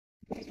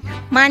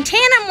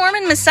Montana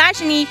Mormon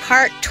Misogyny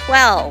Part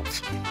 12.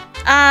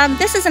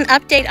 This is an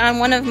update on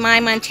one of my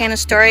Montana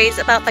stories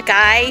about the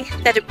guy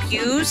that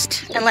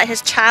abused and let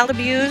his child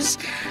abuse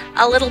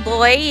a little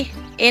boy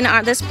in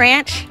this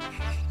branch.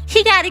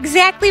 He got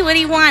exactly what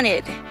he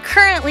wanted.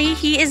 Currently,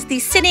 he is the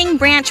sitting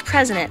branch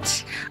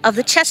president of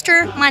the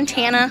Chester,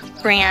 Montana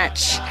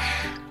branch.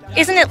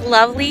 Isn't it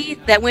lovely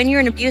that when you're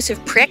an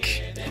abusive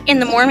prick in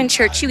the Mormon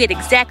church, you get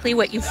exactly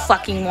what you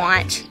fucking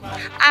want?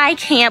 I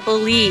can't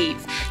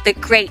believe the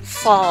Great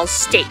Falls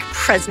Stake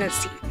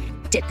presidency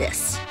did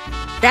this.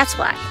 That's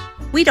why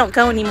we don't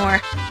go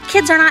anymore.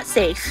 Kids are not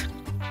safe.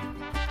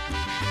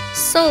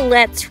 So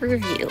let's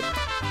review.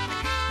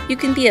 You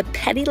can be a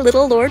petty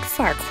little Lord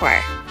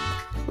Farquhar,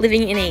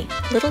 living in a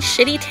little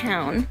shitty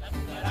town,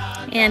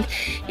 and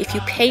if you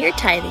pay your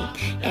tithing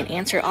and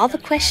answer all the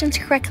questions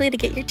correctly to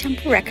get your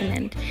temple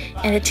recommend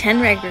and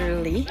attend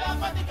regularly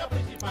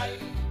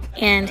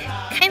and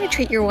kind of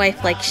treat your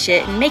wife like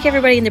shit and make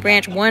everybody in the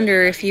branch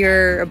wonder if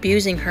you're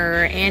abusing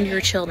her and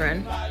your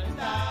children,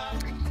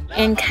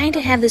 and kind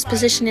of have this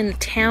position in the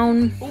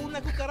town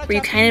where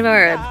you kind of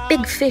are a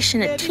big fish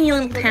in a teeny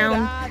little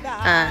town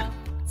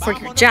for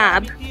your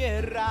job,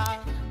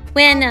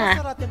 when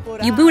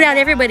you boot out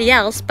everybody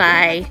else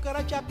by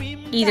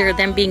either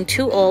them being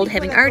too old,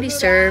 having already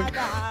served,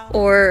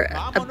 or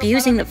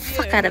abusing the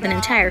fuck out of an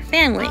entire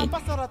family,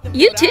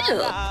 you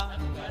too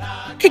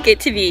could get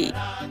to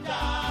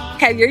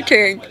have your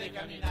turn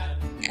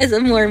as a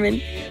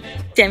Mormon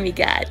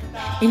demigod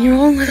in your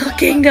own little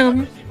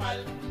kingdom.